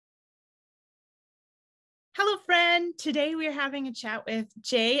Hello, friend. Today we are having a chat with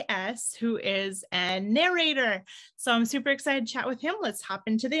JS, who is a narrator. So I'm super excited to chat with him. Let's hop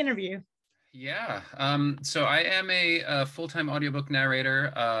into the interview. Yeah, so I am a full-time audiobook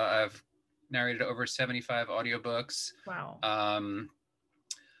narrator. I've narrated over 75 audiobooks. Wow.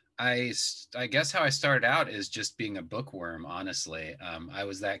 I guess how I started out is just being a bookworm, honestly. I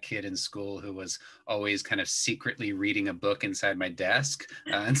was that kid in school who was always kind of secretly reading a book inside my desk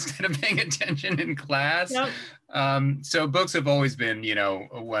instead of paying attention in class. Yep. So books have always been,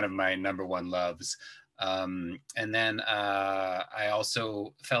 one of my number one loves. And then I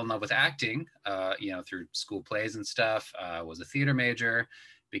also fell in love with acting, through school plays and stuff. Was a theater major,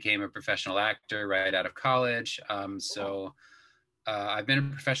 became a professional actor right out of college. I've been a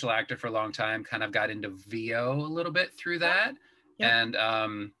professional actor for a long time, kind of got into VO a little bit through that. Yep.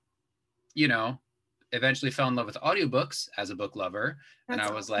 And, eventually fell in love with audiobooks as a book lover. That's and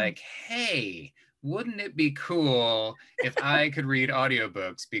I was awesome. like, hey, wouldn't it be cool if I could read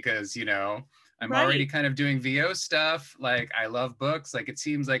audiobooks? Because, I'm already kind of doing VO stuff. Like, I love books. Like, it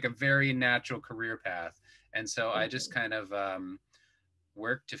seems like a very natural career path. And so I just kind of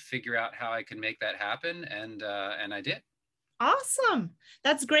worked to figure out how I could make that happen. And I did. Awesome.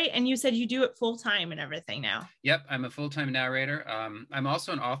 That's great. And you said you do it full time and everything now. Yep. I'm a full-time narrator. I'm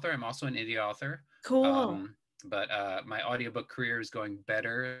also an author. I'm also an indie author. Cool. But my audiobook career is going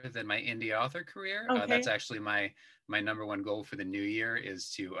better than my indie author career. Okay. That's actually my number one goal for the new year, is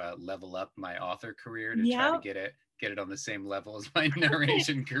to level up my author career to try to get it on the same level as my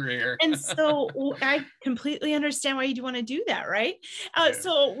narration career. And so I completely understand why you'd want to do that, right? Yeah.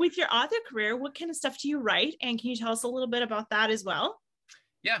 So with your author career, what kind of stuff do you write? And can you tell us a little bit about that as well?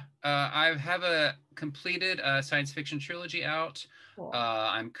 Yeah, I have a completed science fiction trilogy out. Cool.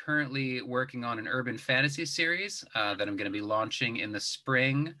 I'm currently working on an urban fantasy series that I'm going to be launching in the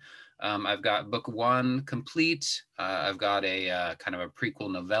spring. I've got book 1 complete. I've got a kind of a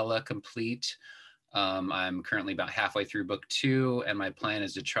prequel novella complete. I'm currently about halfway through book 2, and my plan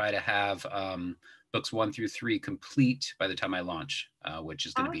is to try to have books 1 through 3 complete by the time I launch, which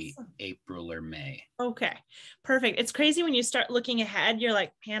is going to be April or May. Okay, perfect. It's crazy when you start looking ahead, you're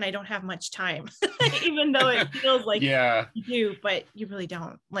like, man, I don't have much time, even though it feels like you do, but you really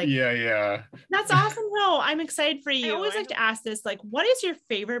don't. Yeah. That's awesome though. I'm excited for you. I always like to ask this, what is your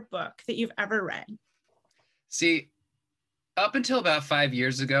favorite book that you've ever read? See, up until about 5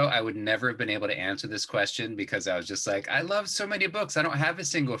 years ago, I would never have been able to answer this question, because I was just like, I love so many books. I don't have a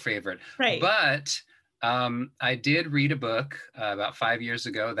single favorite. Right. But I did read a book about 5 years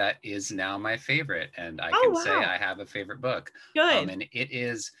ago that is now my favorite. And I can say I have a favorite book. Good. And it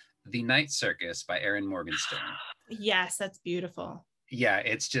is The Night Circus by Erin Morgenstern. Yes, that's beautiful. Yeah,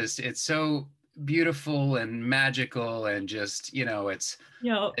 it's so beautiful and magical, and just,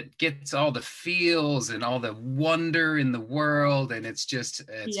 it gets all the feels and all the wonder in the world, and it's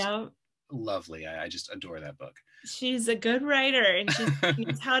lovely. I just adore that book. She's a good writer, and she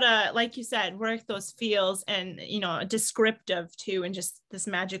knows how to, like you said, work those feels and, descriptive too, and just this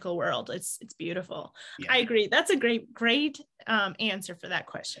magical world. It's beautiful. Yeah. I agree. That's a great answer for that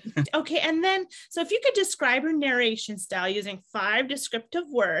question. Okay. And then, so if you could describe her narration style using 5 descriptive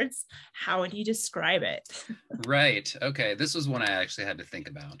words, how would you describe it? Right. Okay. This was one I actually had to think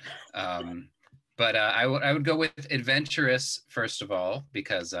about. But I would go with adventurous, first of all,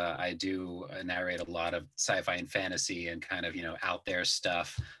 because I do narrate a lot of sci-fi and fantasy and kind of, out there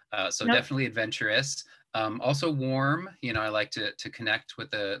stuff. So definitely adventurous. Also warm. I like to connect with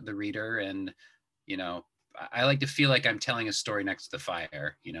the reader, and, I like to feel like I'm telling a story next to the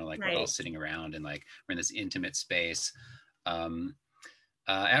fire, we're all sitting around and like we're in this intimate space.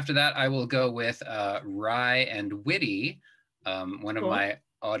 After that, I will go with wry and witty. One of my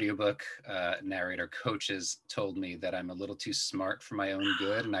audiobook narrator coaches told me that I'm a little too smart for my own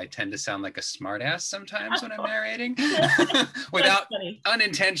good, and I tend to sound like a smartass sometimes when I'm narrating, without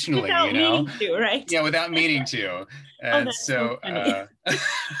unintentionally, without meaning to, right? Yeah, without meaning to. And so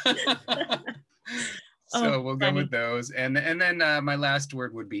we'll go with those, and then my last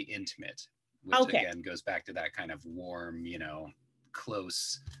word would be intimate, which again goes back to that kind of warm,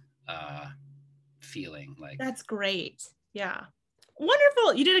 close feeling. Like, that's great. Yeah.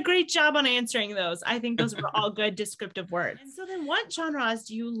 Wonderful. You did a great job on answering those. I think those were all good descriptive words. And so then what genres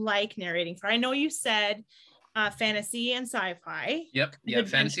do you like narrating for? I know you said fantasy and sci-fi. Yep. Yeah.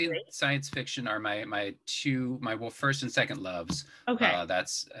 Fantasy and science fiction are my first and second loves. Okay.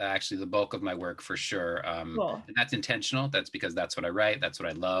 That's actually the bulk of my work for sure. Cool. And that's intentional. That's because that's what I write. That's what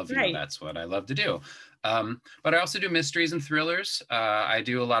I love. That's what I love to do. But I also do mysteries and thrillers. I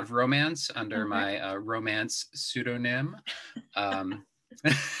do a lot of romance under my romance pseudonym.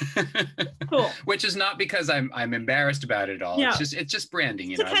 Cool. Which is not because I'm embarrassed about it at all. Yeah. It's just branding,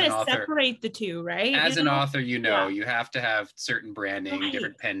 you To know, as kind an of author. separate the two, right? As an author, you know, Yeah. you have to have certain branding, Right.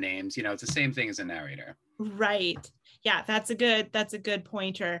 different pen names. You know, it's the same thing as a narrator. Right. Yeah, that's a good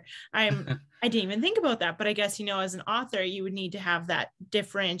pointer. I didn't even think about that, but I guess, you know, as an author, you would need to have that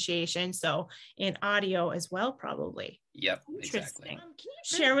differentiation. So in audio as well, probably. Yep, Interesting. exactly. Can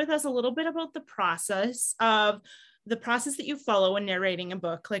you share with us a little bit about the process that you follow when narrating a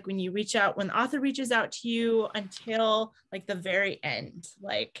book? Like when you reach out, when the author reaches out to you until like the very end,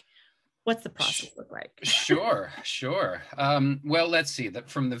 like what's the process look like? Sure. Well, let's see.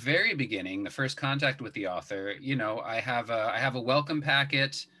 From the very beginning, the first contact with the author, you know, I have a welcome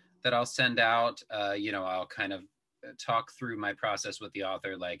packet that I'll send out. You know, I'll kind of talk through my process with the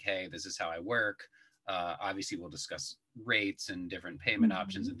author, like, hey, this is how I work. Obviously, we'll discuss rates and different payment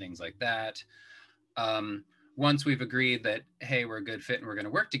options and things like that. Once we've agreed that, hey, we're a good fit and we're going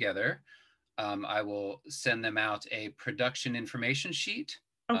to work together, I will send them out a production information sheet.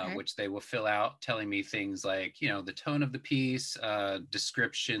 Okay. Which they will fill out, telling me things like, you know, the tone of the piece,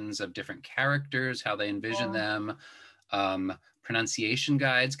 descriptions of different characters, how they envision them. Pronunciation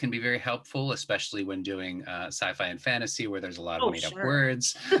guides can be very helpful, especially when doing sci-fi and fantasy, where there's a lot of made-up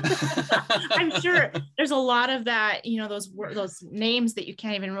words. I'm sure there's a lot of that, you know, those names that you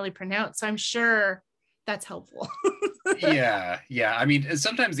can't even really pronounce. So I'm sure that's helpful. Yeah. I mean,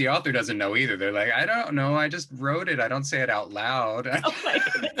 sometimes the author doesn't know either. They're like, I don't know. I just wrote it. I don't say it out loud. Oh my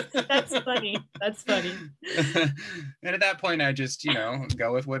goodness. That's funny. And at that point, I just, you know,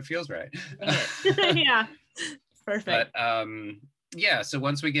 go with what feels right. Yeah. Perfect. But yeah, so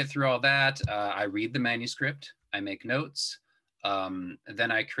once we get through all that, I read the manuscript, I make notes,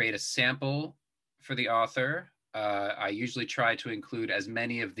 then I create a sample for the author. I usually try to include as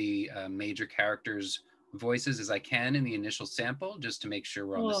many of the major characters' voices as I can in the initial sample, just to make sure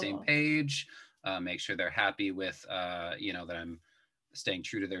we're on the same page, make sure they're happy with, you know, that I'm staying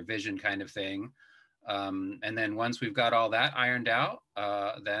true to their vision kind of thing. And then once we've got all that ironed out,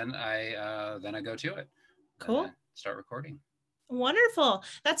 then I go to it. Cool. Start recording. Wonderful.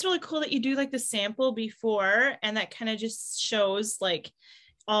 That's really cool that you do like the sample before, and that kind of just shows like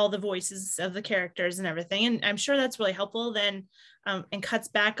all the voices of the characters and everything. And I'm sure that's really helpful then, and cuts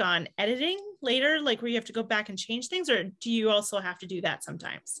back on editing later, like where you have to go back and change things, or do you also have to do that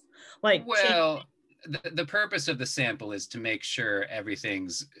sometimes? Like, well, the purpose of the sample is to make sure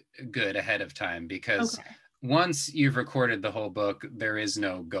everything's good ahead of time, because once you've recorded the whole book, there is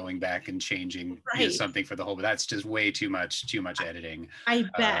no going back and changing you know, something for the whole book. That's just way too much editing. I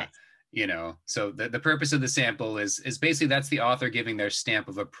bet. You know, so the purpose of the sample is basically that's the author giving their stamp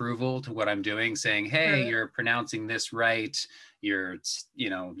of approval to what I'm doing, saying, hey, you're pronouncing this right. You're,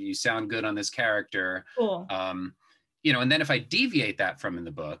 you know, you sound good on this character. Cool. You know, and then if I deviate that from in the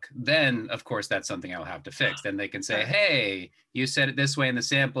book, then of course that's something I'll have to fix. Then they can say, hey, you said it this way in the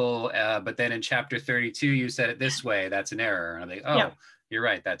sample, but then in chapter 32, you said it this way. That's an error. And I'm like, oh, you're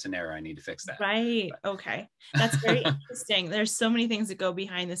right. That's an error. I need to fix that. Right. Okay. That's very interesting. There's so many things that go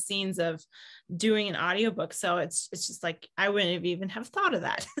behind the scenes of doing an audiobook. So it's just like, I wouldn't even have thought of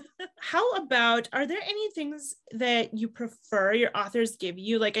that. How about, are there any things that you prefer your authors give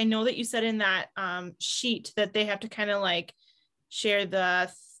you? Like, I know that you said in that sheet that they have to kind of like share the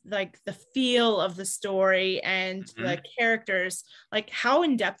feel of the story and the characters. Like, how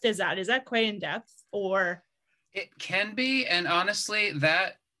in depth is that? Is that quite in depth, or? It can be, and honestly,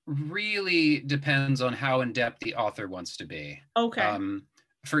 that really depends on how in depth the author wants to be. Okay.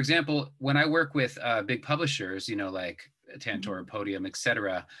 For example, when I work with big publishers, you know, like Tantor, Podium,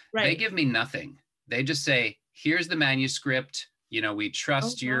 etc., they give me nothing. They just say, here's the manuscript. You know, we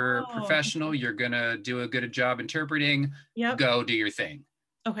trust you're professional. You're going to do a good job interpreting. Go do your thing.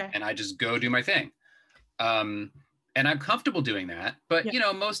 Okay. And I just go do my thing. And I'm comfortable doing that. But, you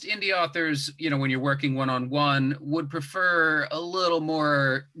know, most indie authors, you know, when you're working one-on-one, would prefer a little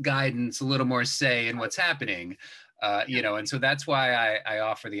more guidance, a little more say in what's happening. You know, and so that's why I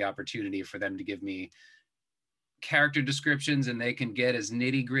offer the opportunity for them to give me character descriptions, and they can get as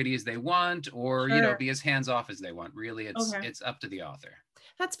nitty gritty as they want, or, you know, be as hands off as they want. Really, it's up to the author.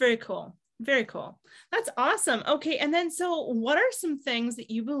 That's very cool. Very cool. That's awesome. Okay. And then, so what are some things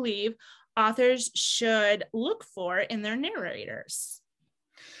that you believe authors should look for in their narrators?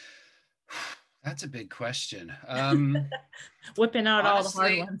 That's a big question. Whipping out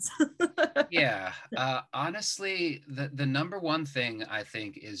honestly, all the hard ones. Yeah. Honestly, the number one thing I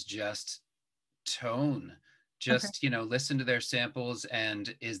think is just tone. Just, you know, listen to their samples,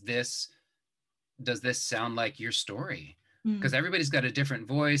 and does this sound like your story? Because everybody's got a different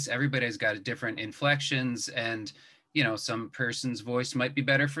voice, everybody's got different inflections, and you know, some person's voice might be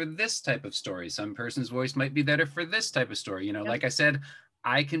better for this type of story. Some person's voice might be better for this type of story. You know, like I said,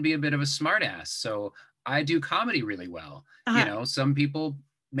 I can be a bit of a smartass. So I do comedy really well. You know, some people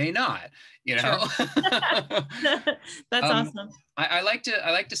may not, you know. That's awesome. I like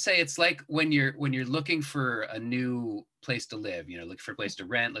to say it's like when you're looking for a new place to live, you know, looking for a place to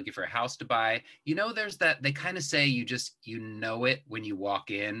rent, looking for a house to buy, you know, there's that, they kind of say you know it when you walk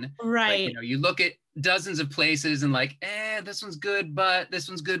in. Right. Like, you know, you look at dozens of places and like, this one's good, but this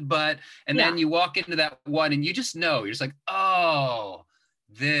one's good, but, and then you walk into that one and you just know, you're just like, oh,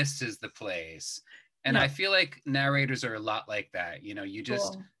 this is the place. And I feel like narrators are a lot like that. You know, you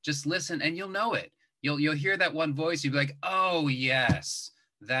just listen and you'll know it. You'll hear that one voice. You'll be like, oh yes,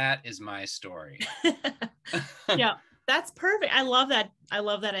 that is my story. Yeah, that's perfect. I love that. I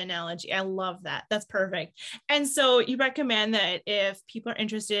love that analogy. I love that. That's perfect. And so you recommend that if people are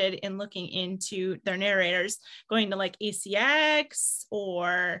interested in looking into their narrators, going to like ACX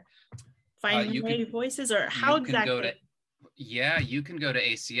or Finding Way Voices, or how exactly? Yeah, you can go to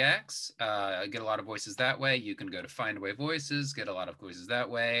ACX, get a lot of voices that way. You can go to Find Away Voices, get a lot of voices that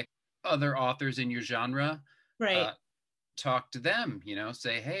way. Other authors in your genre, talk to them, you know,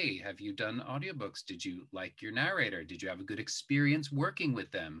 say, hey, have you done audiobooks? Did you like your narrator? Did you have a good experience working with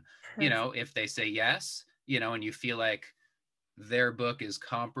them? Perfect. You know, if they say yes, you know, and you feel like their book is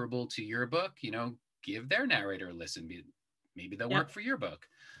comparable to your book, you know, give their narrator a listen. Maybe they'll work for your book.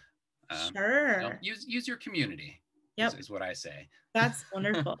 Sure. You know, use your community. Yep. Is what I say. That's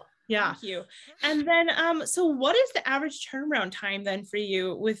wonderful. Yeah. Thank you. And then, so what is the average turnaround time then for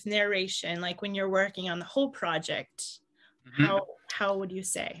you with narration? Like when you're working on the whole project, how would you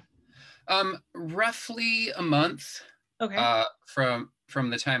say? Roughly a month. Okay. From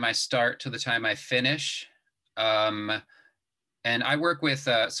the time I start to the time I finish. And I work with,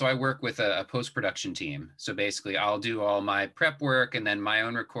 a post-production team. So basically I'll do all my prep work and then my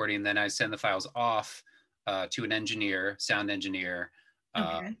own recording. Then I send the files off to an engineer, sound engineer,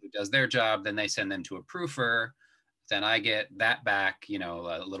 who does their job. Then they send them to a proofer. Then I get that back, you know,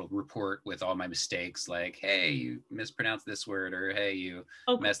 a little report with all my mistakes, like, hey, you mispronounced this word, or hey, you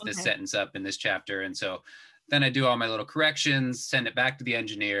messed this sentence up in this chapter. And so then I do all my little corrections, send it back to the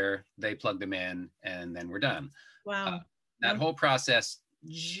engineer, they plug them in, and then we're done. Wow. That whole process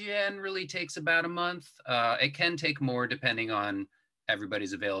generally takes about a month. It can take more depending on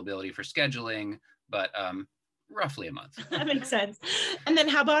everybody's availability for scheduling, but roughly a month. That makes sense. And then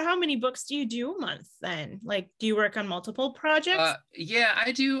how many books do you do a month then? Like, do you work on multiple projects? Yeah,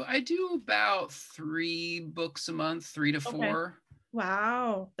 I do about 3 books a month, 3 to 4.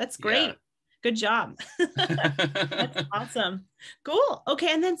 Wow, that's great. Yeah. Good job. That's awesome. Cool.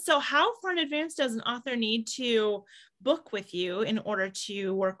 Okay. And then, so how far in advance does an author need to book with you in order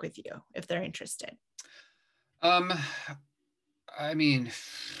to work with you if they're interested? I mean,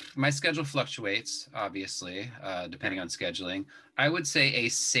 my schedule fluctuates, obviously, depending on scheduling. I would say a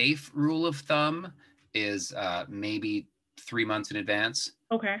safe rule of thumb is maybe 3 months in advance.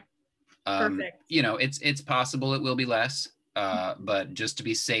 Okay. Perfect. You know, it's possible it will be less, but just to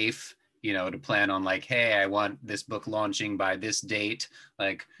be safe, you know, to plan on like, hey, I want this book launching by this date,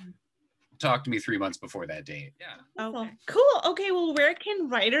 like, talk to me 3 months before that date. Yeah. Okay. Cool. Okay. Well, where can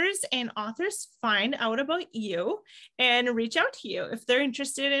writers and authors find out about you and reach out to you if they're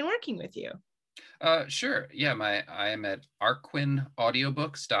interested in working with you? Sure. Yeah. I am at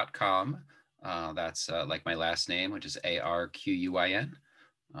arquinaudiobooks.com. That's like my last name, which is ARQUIN,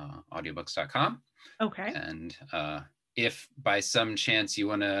 audiobooks.com. Okay. And if by some chance you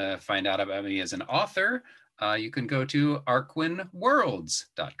want to find out about me as an author, you can go to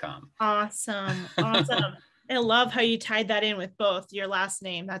arquinworlds.com. Awesome. Awesome. I love how you tied that in with both your last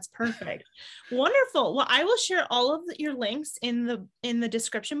name. That's perfect. Wonderful. Well, I will share all of your links in the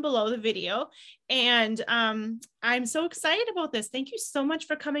description below the video. And I'm so excited about this. Thank you so much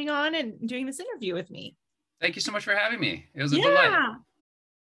for coming on and doing this interview with me. Thank you so much for having me. It was a delight.